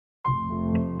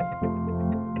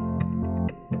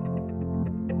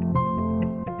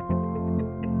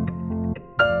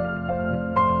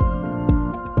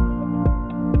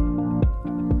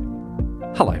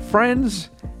Hello, friends.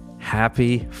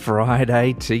 Happy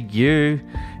Friday to you.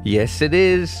 Yes, it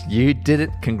is. You did it.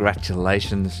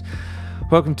 Congratulations.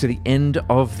 Welcome to the end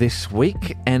of this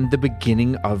week and the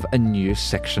beginning of a new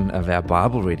section of our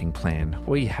Bible reading plan.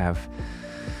 We have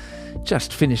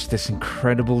just finished this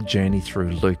incredible journey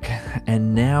through Luke,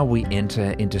 and now we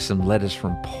enter into some letters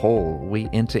from Paul. We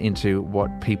enter into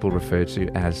what people refer to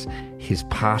as his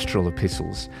pastoral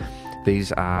epistles.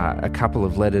 These are a couple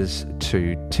of letters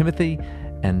to Timothy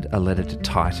and a letter to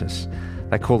Titus.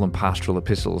 They call them pastoral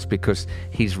epistles because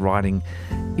he's writing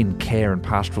in care and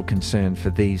pastoral concern for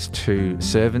these two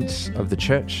servants of the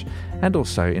church, and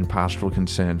also in pastoral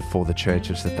concern for the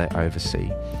churches that they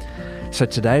oversee. So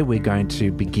today we're going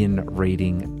to begin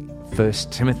reading 1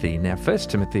 Timothy. Now, 1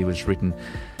 Timothy was written,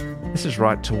 this is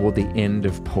right toward the end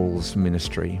of Paul's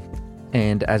ministry.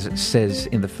 And as it says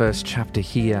in the first chapter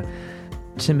here,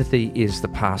 Timothy is the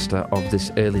pastor of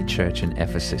this early church in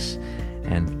Ephesus.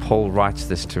 And Paul writes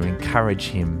this to encourage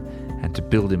him and to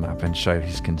build him up and show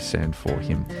his concern for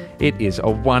him. It is a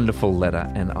wonderful letter,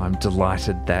 and I'm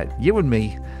delighted that you and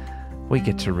me, we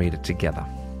get to read it together.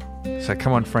 So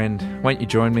come on, friend, won't you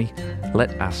join me?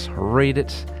 Let us read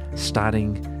it,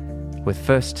 starting with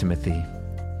 1 Timothy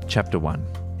chapter 1.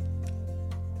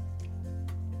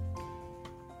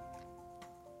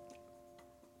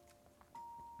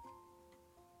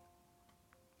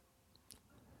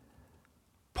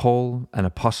 Paul, an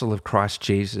apostle of Christ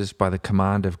Jesus, by the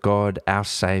command of God our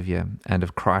Saviour, and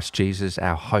of Christ Jesus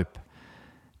our hope,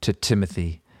 to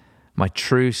Timothy, my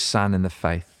true son in the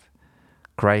faith,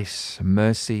 grace,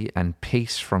 mercy, and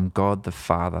peace from God the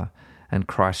Father and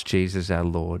Christ Jesus our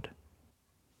Lord.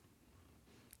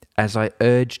 As I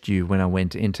urged you when I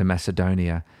went into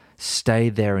Macedonia, stay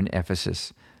there in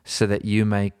Ephesus, so that you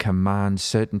may command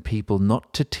certain people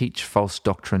not to teach false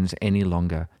doctrines any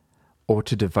longer, or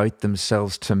to devote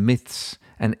themselves to myths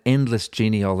and endless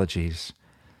genealogies.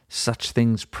 Such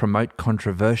things promote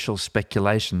controversial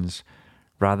speculations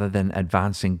rather than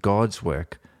advancing God's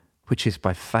work, which is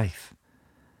by faith.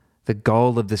 The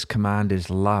goal of this command is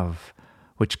love,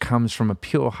 which comes from a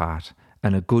pure heart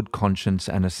and a good conscience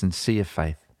and a sincere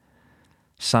faith.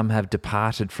 Some have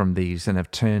departed from these and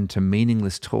have turned to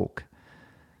meaningless talk.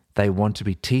 They want to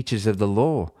be teachers of the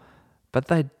law, but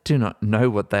they do not know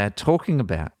what they are talking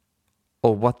about,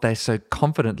 or what they so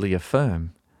confidently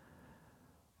affirm.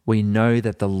 We know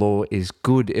that the law is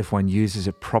good if one uses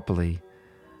it properly.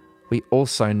 We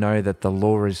also know that the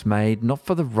law is made not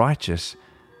for the righteous,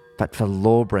 but for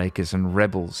lawbreakers and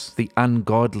rebels, the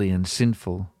ungodly and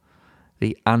sinful,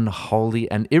 the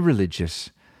unholy and irreligious,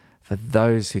 for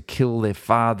those who kill their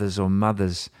fathers or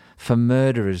mothers, for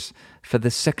murderers, for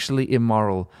the sexually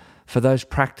immoral, for those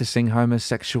practicing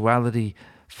homosexuality,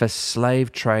 for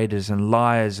slave traders and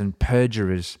liars and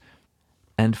perjurers,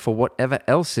 and for whatever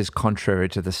else is contrary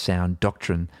to the sound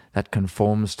doctrine that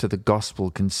conforms to the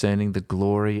gospel concerning the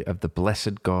glory of the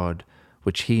blessed God,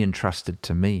 which he entrusted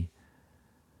to me.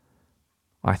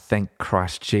 I thank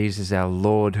Christ Jesus our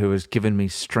Lord, who has given me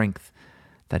strength,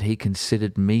 that he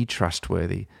considered me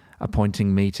trustworthy,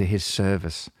 appointing me to his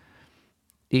service.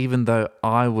 Even though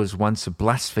I was once a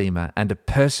blasphemer and a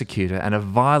persecutor and a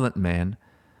violent man,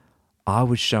 I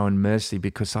was shown mercy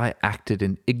because I acted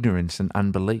in ignorance and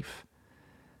unbelief.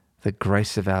 The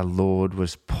grace of our Lord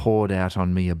was poured out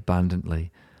on me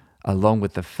abundantly, along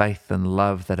with the faith and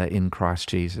love that are in Christ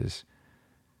Jesus.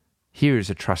 Here is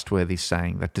a trustworthy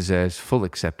saying that deserves full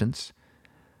acceptance.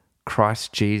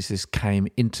 Christ Jesus came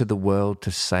into the world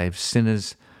to save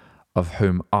sinners, of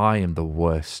whom I am the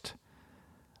worst.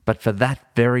 But for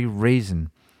that very reason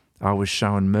I was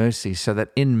shown mercy, so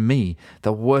that in me,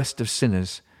 the worst of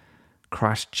sinners,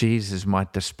 Christ Jesus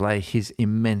might display his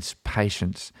immense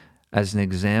patience as an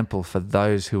example for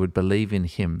those who would believe in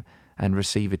him and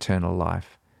receive eternal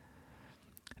life.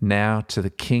 Now to the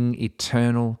King,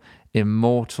 eternal,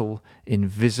 immortal,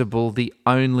 invisible, the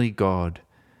only God,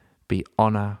 be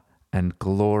honor and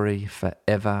glory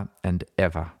forever and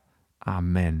ever.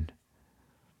 Amen.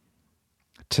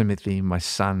 Timothy, my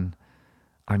son,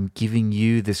 I'm giving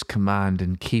you this command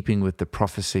in keeping with the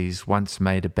prophecies once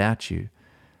made about you,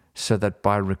 so that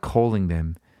by recalling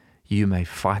them, you may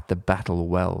fight the battle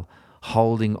well,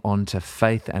 holding on to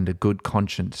faith and a good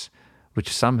conscience,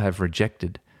 which some have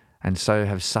rejected, and so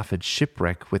have suffered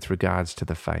shipwreck with regards to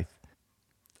the faith.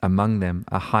 Among them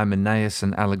are Hymenaeus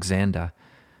and Alexander,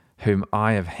 whom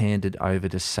I have handed over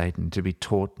to Satan to be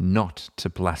taught not to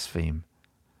blaspheme.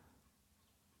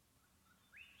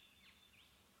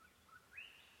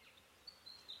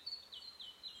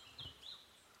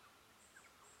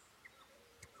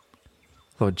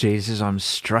 Lord Jesus, I'm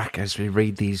struck as we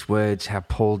read these words how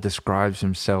Paul describes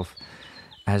himself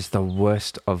as the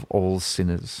worst of all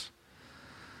sinners.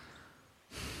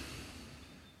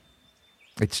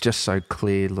 It's just so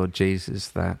clear, Lord Jesus,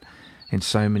 that in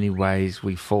so many ways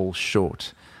we fall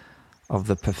short of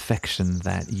the perfection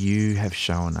that you have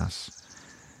shown us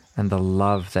and the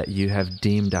love that you have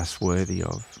deemed us worthy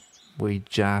of. We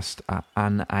just are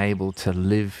unable to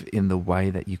live in the way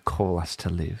that you call us to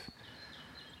live.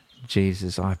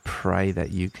 Jesus, I pray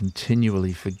that you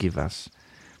continually forgive us.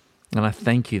 And I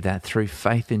thank you that through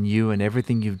faith in you and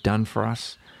everything you've done for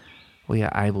us, we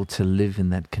are able to live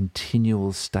in that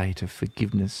continual state of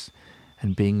forgiveness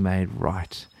and being made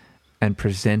right and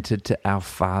presented to our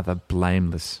Father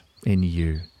blameless in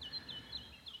you.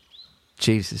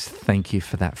 Jesus, thank you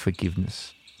for that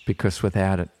forgiveness, because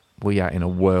without it, we are in a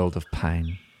world of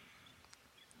pain.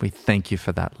 We thank you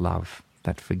for that love,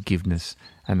 that forgiveness,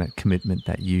 and that commitment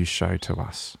that you show to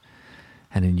us.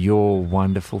 And in your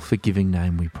wonderful, forgiving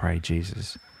name we pray,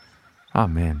 Jesus.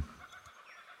 Amen.